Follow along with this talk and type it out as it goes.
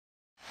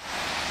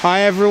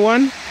Hi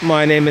everyone,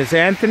 my name is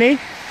Anthony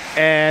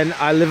and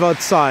I live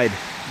outside.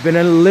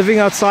 Been living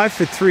outside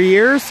for 3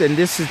 years and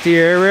this is the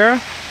area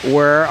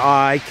where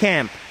I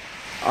camp.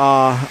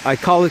 I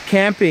call it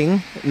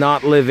camping,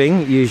 not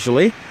living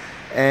usually.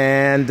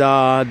 And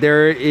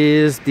there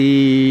is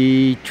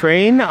the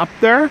train up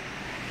there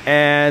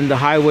and the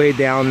highway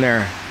down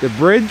there, the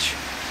bridge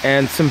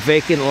and some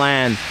vacant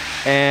land.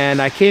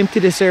 And I came to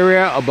this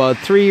area about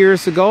 3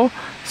 years ago,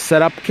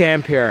 set up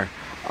camp here.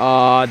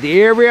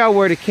 The area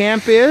where the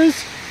camp is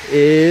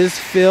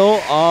full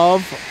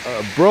of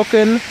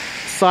broken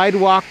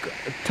sidewalk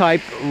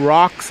type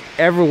rocks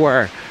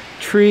everywhere,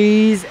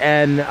 trees,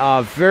 and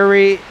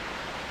very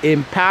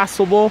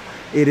impassable.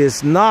 It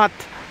is not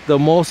the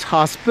most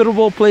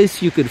hospitable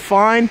place you could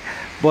find,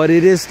 but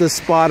it is the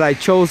spot I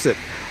chose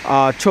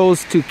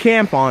to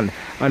camp on.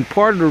 And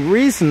part of the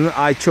reason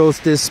I chose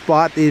this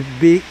spot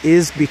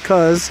is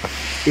because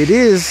it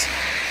is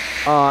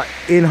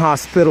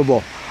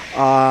inhospitable.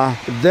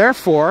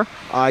 Therefore,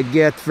 I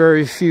get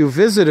very few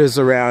visitors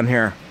around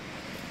here.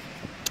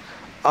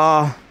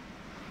 Trying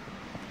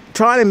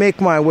to make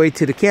my way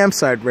to the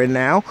campsite right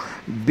now,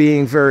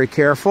 being very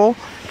careful.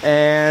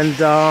 And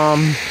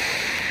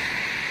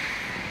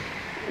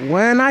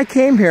when I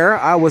came here,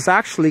 I was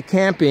actually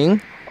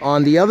camping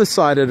on the other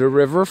side of the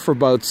river for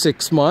about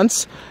 6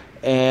 months.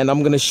 And I'm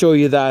going to show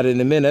you that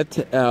in a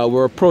minute.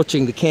 We're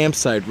approaching the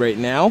campsite right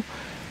now.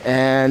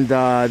 And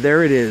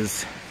there it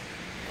is.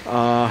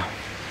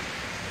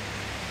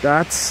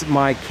 That's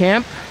my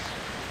camp,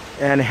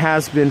 and it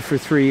has been for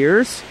 3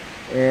 years,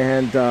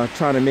 and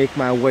trying to make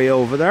my way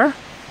over there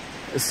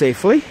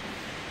safely.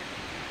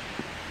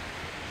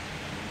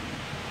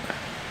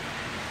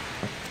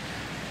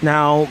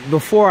 Now,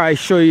 before I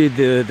show you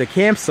the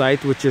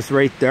campsite, which is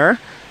right there,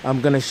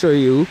 I'm going to show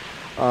you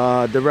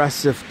the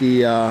rest of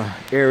the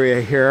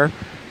area here,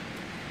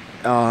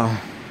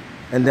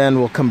 and then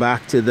we'll come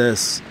back to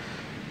this.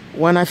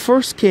 When I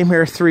first came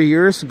here 3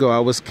 years ago, I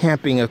was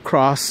camping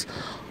across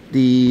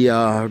the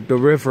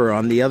river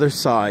on the other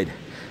side,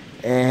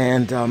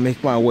 and I'll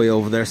make my way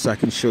over there so I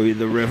can show you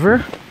the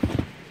river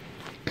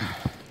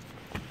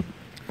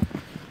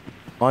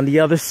on the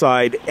other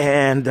side.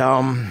 And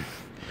I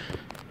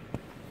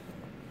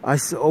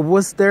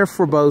was there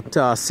for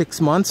about 6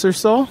 months or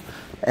so,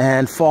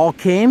 and fall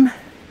came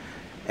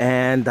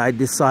and I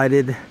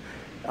decided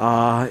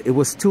it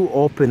was too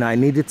open. I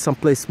needed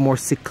someplace more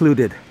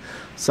secluded,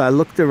 so I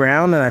looked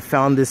around and I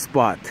found this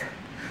spot.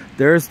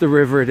 There's the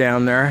river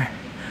down there,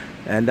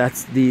 and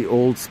that's the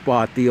old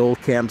spot, the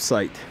old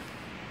campsite.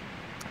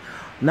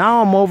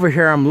 Now I'm over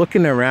here, I'm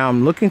looking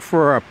around, looking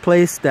for a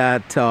place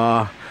that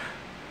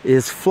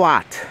is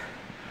flat,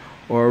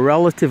 or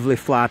relatively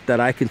flat, that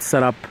I can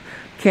set up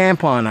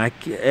camp on.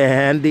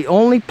 And the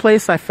only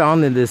place I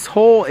found in this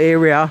whole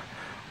area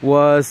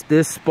was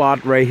this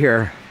spot right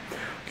here.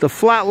 The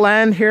flat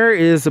land here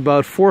is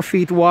about 4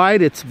 feet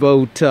wide, it's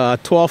about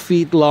 12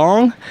 feet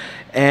long,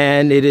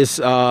 and it is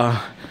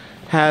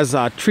has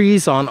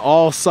trees on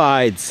all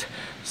sides.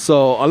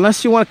 So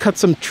unless you want to cut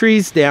some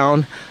trees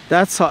down,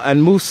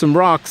 and move some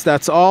rocks,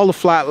 that's all the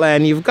flat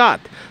land you've got.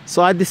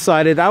 So I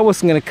decided I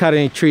wasn't going to cut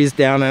any trees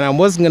down, and I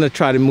wasn't going to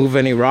try to move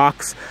any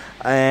rocks.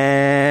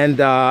 And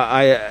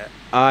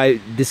I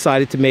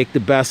decided to make the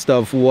best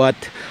of what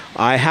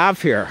I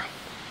have here.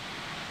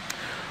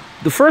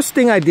 The first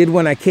thing I did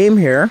when I came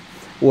here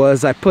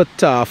was I put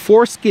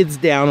 4 skids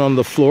down on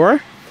the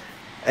floor.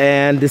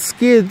 And the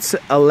skids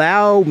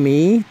allow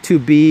me to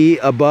be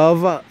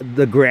above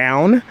the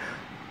ground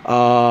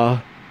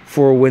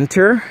for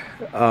winter,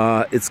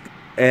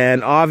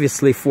 and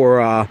obviously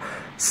for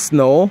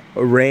snow,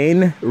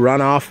 rain,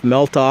 runoff,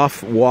 melt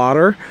off,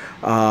 water.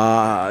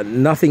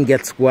 Nothing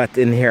gets wet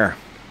in here.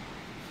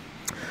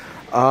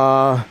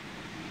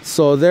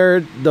 So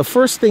the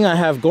first thing I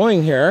have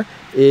going here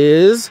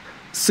is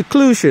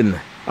seclusion.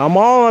 I'm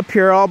all up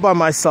here all by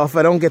myself.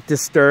 I don't get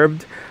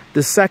disturbed.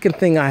 The second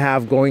thing I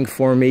have going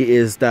for me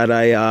is that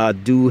I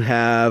do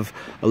have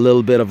a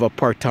little bit of a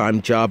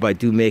part-time job. I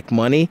do make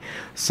money,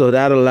 so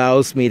that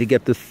allows me to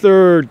get the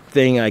third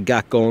thing I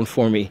got going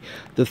for me.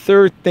 The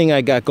third thing I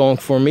got going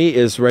for me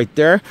is right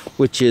there,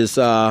 which is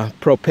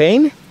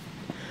propane.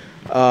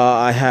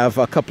 I have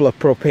a couple of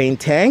propane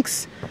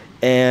tanks,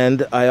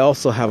 and I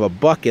also have a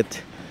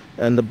bucket,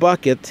 and the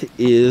bucket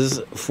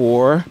is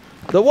for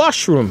the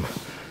washroom,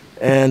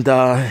 and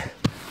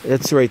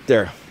it's right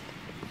there.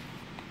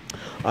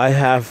 I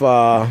have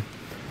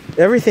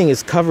everything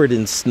is covered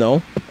in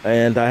snow,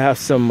 and I have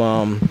some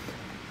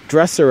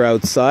dresser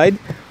outside.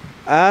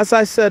 As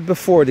I said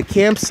before, the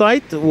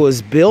campsite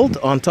was built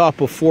on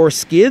top of 4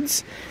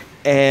 skids,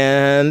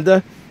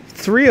 and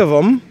 3 of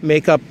them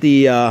make up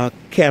the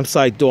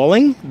campsite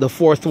dwelling. The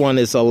 4th one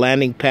is a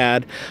landing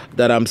pad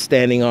that I'm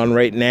standing on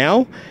right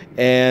now,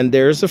 and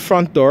there's a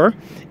front door.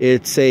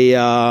 It's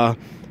a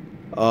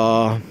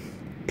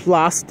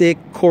plastic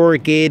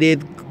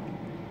corrugated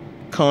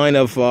kind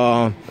of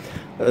a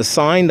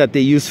sign that they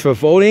use for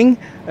voting,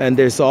 and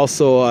there's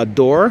also a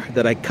door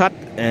that I cut,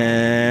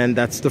 and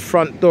that's the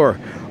front door.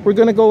 we're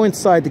gonna go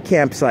inside the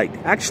campsite.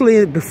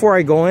 Actually, before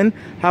I go in,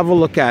 have a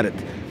look at it.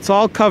 It's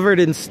all covered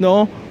in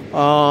snow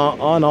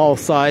on all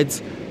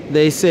sides.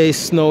 They say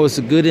snow is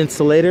a good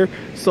insulator,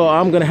 so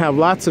I'm gonna have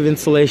lots of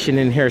insulation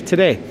in here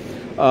today.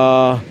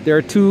 There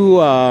are two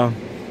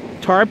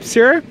tarps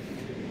here.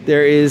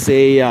 There is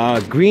a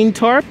green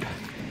tarp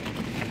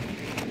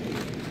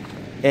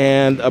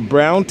and a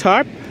brown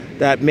tarp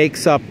that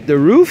makes up the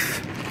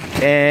roof,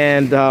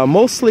 and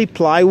mostly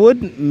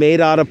plywood,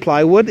 made out of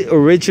plywood.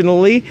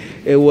 Originally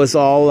it was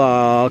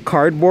all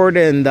cardboard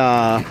and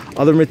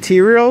other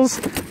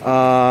materials,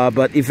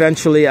 but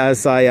eventually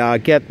as I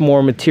get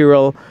more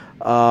material,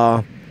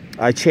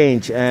 I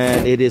change,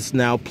 and it is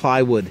now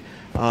plywood.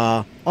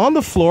 On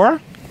the floor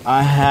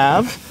I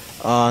have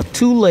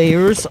 2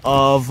 layers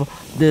of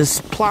this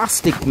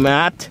plastic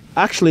mat.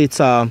 Actually, it's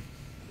a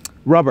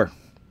rubber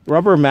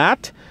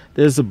mat.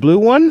 There's a blue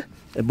one,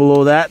 and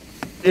below that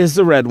is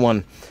the red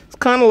one. It's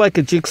kind of like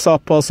a jigsaw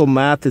puzzle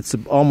mat. It's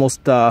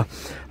almost a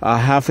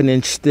 ½ an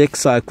inch thick,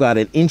 so I've got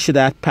 1 inch of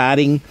that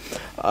padding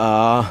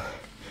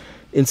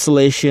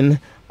insulation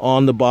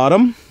on the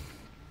bottom.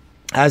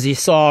 As you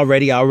saw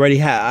already,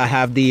 I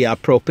have the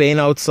propane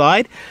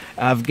outside.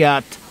 I've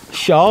got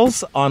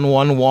shelves on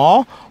one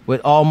wall with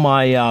all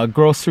my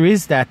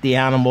groceries that the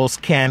animals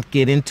can't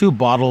get into,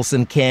 bottles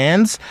and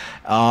cans,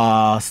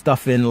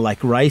 stuff in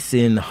like rice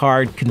in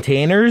hard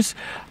containers,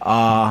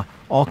 all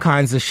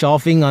kinds of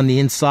shelving on the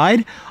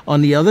inside.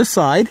 On the other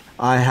side,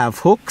 I have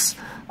hooks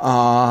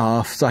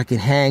so I can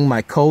hang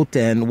my coat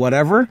and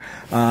whatever.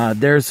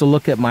 There's a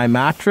look at my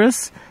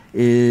mattress.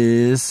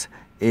 Is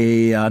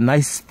a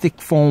nice thick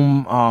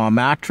foam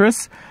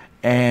mattress,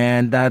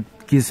 and that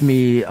gives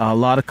me a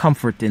lot of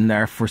comfort in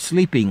there for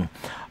sleeping.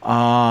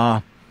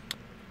 All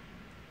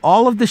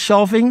of the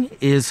shelving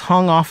is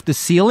hung off the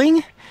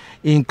ceiling,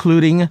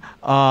 including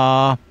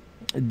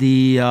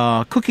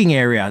the cooking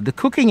area. The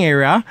cooking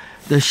area,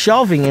 the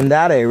shelving in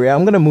that area,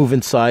 I'm going to move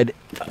inside.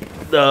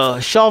 The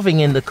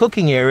shelving in the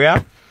cooking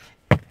area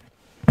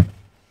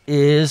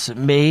is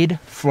made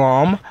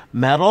from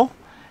metal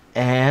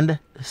and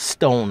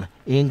stone,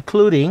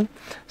 including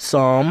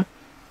some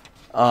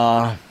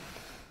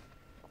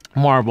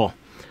marble.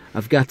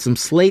 I've got some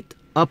slate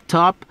up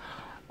top,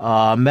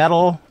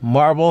 metal,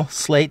 marble,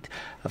 slate.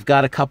 I've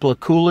got a couple of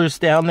coolers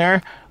down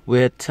there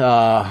with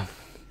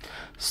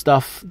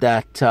stuff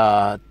that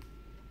to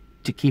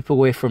keep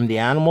away from the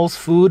animals'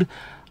 food,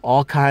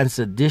 all kinds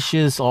of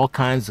dishes, all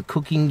kinds of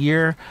cooking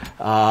gear.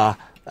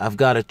 I've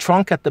got a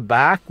trunk at the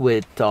back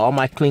with all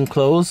my clean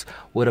clothes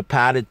with a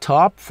padded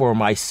top for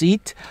my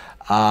seat.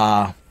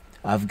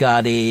 I've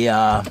got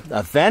a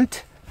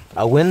vent,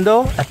 a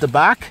window at the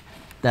back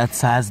that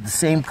has the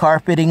same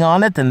carpeting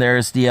on it, and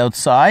there's the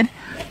outside.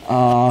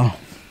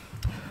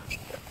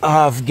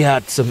 I've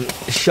got some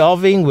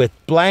shelving with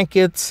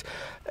blankets,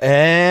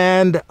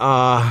 and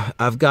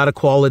I've got a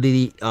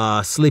quality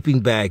sleeping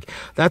bag.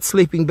 That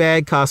sleeping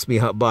bag cost me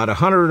about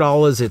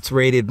 $100. It's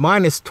rated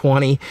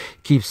 -20.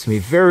 Keeps me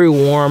very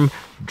warm,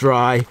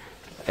 dry,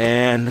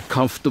 and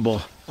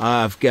comfortable.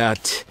 I've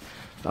got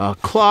a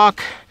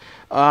clock.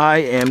 I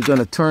am going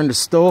to turn the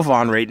stove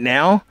on right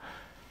now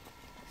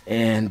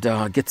and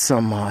get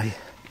some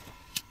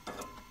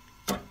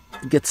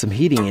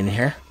heating in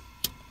here.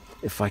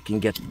 If I can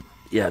get,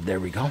 yeah, there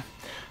we go.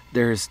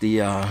 There's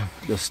the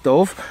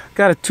stove.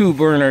 Got a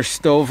 2-burner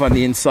stove on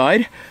the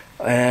inside,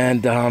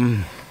 and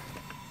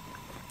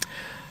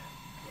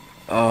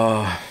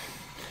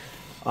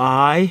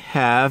I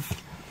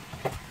have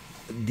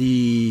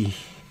the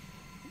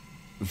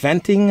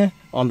venting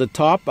on the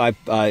top. I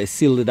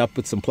sealed it up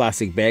with some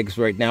plastic bags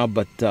right now,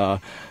 but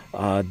the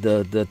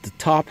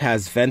top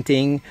has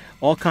venting,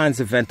 all kinds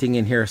of venting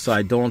in here, so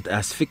I don't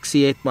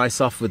asphyxiate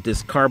myself with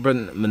this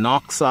carbon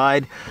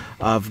monoxide.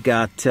 I've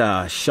got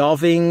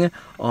shelving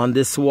on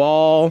this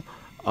wall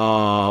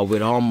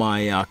with all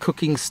my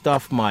cooking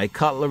stuff, my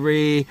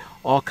cutlery,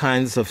 all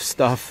kinds of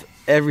stuff,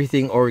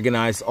 everything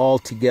organized all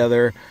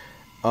together.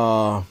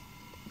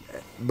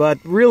 But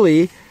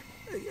really,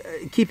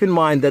 keep in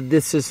mind that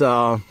this is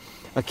a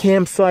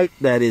campsite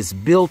that is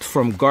built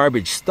from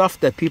garbage, stuff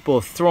that people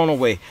have thrown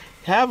away.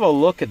 Have a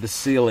look at the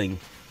ceiling.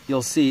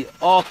 You'll see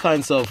all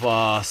kinds of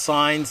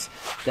signs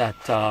that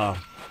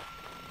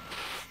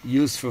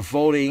used for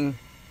voting.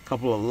 A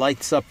couple of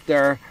lights up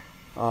there,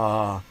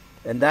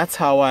 and that's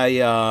how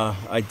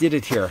I did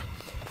it here.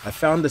 I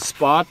found a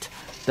spot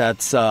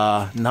that's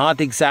not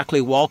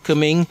exactly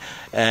welcoming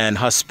and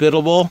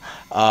hospitable,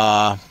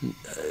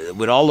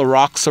 with all the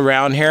rocks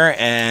around here,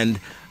 and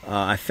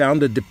I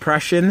found a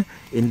depression.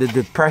 In the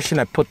depression,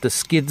 I put the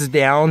skids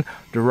down.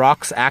 The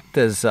rocks act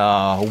as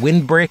a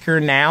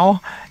windbreaker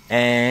now,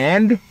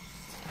 and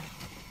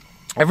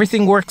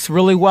everything works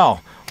really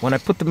well. When I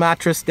put the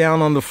mattress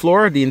down on the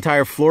floor, the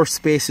entire floor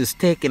space is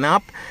taken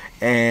up,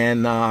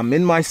 and I'm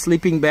in my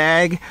sleeping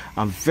bag.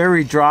 I'm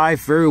very dry,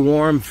 very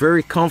warm,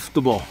 very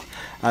comfortable.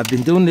 I've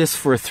been doing this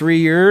for 3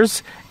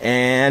 years,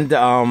 and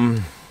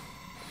no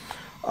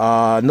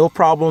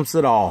problems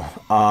at all.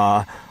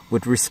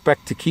 with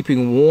respect to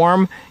keeping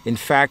warm. In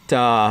fact,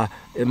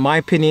 in my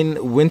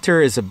opinion, winter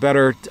is a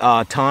better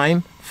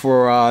time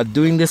for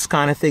doing this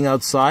kind of thing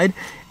outside.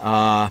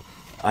 I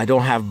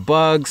don't have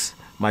bugs.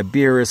 My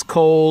beer is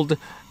cold.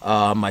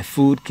 My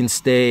food can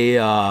stay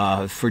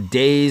for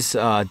days,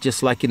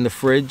 just like in the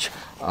fridge.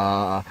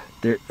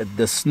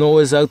 The snow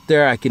is out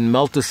there. I can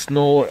melt the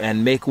snow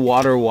and make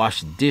water,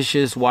 wash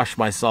dishes, wash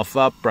myself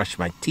up, brush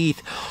my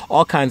teeth,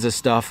 all kinds of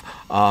stuff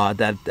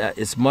that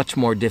is much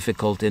more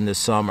difficult in the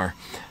summer.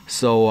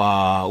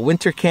 So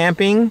winter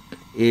camping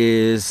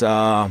is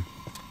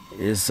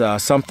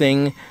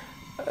something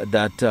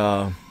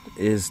that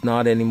is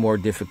not any more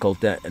difficult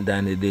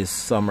than it is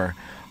summer.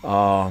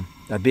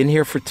 I've been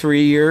here for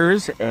 3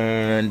 years,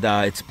 and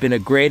it's been a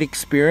great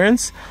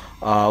experience.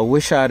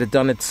 Wish I'd have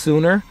done it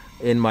sooner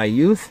in my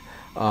youth,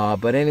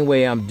 but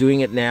anyway, I'm doing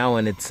it now,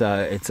 and it's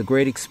a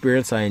great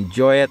experience. I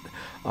enjoy it.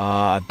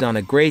 I've done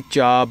a great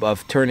job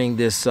of turning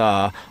this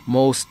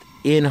most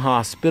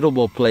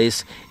inhospitable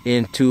place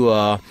into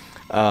a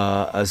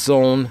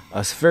zone,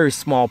 a very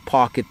small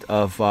pocket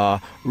of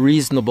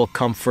reasonable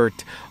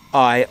comfort.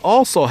 I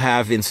also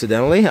have,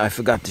 incidentally, I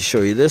forgot to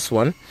show you this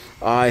one.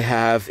 I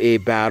have a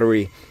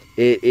battery.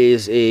 It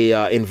is a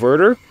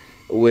inverter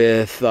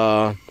with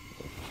a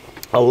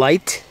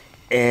light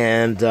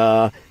and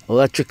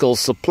electrical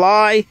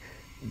supply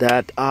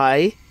that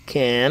I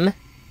can,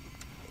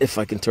 if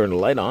I can turn the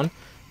light on,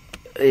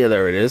 yeah,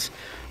 there it is.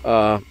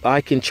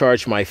 I can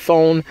charge my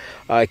phone.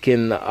 I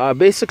can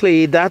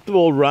basically, that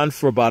will run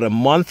for about a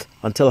month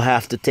until I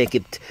have to take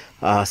it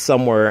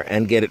somewhere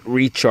and get it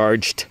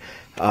recharged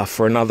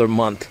for another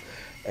month.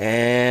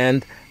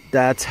 And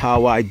that's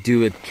how I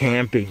do it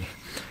camping.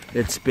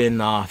 It's been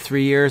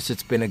 3 years.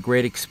 It's been a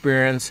great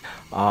experience.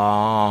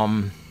 No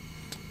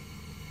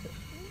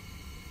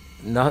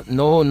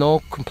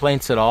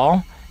complaints at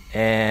all.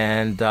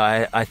 And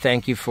I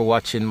thank you for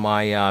watching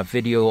my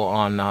video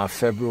on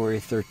February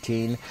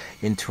 13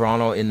 in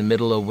Toronto in the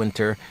middle of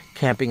winter,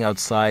 camping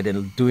outside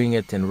and doing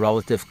it in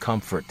relative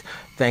comfort.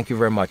 Thank you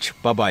very much.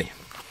 Bye-bye.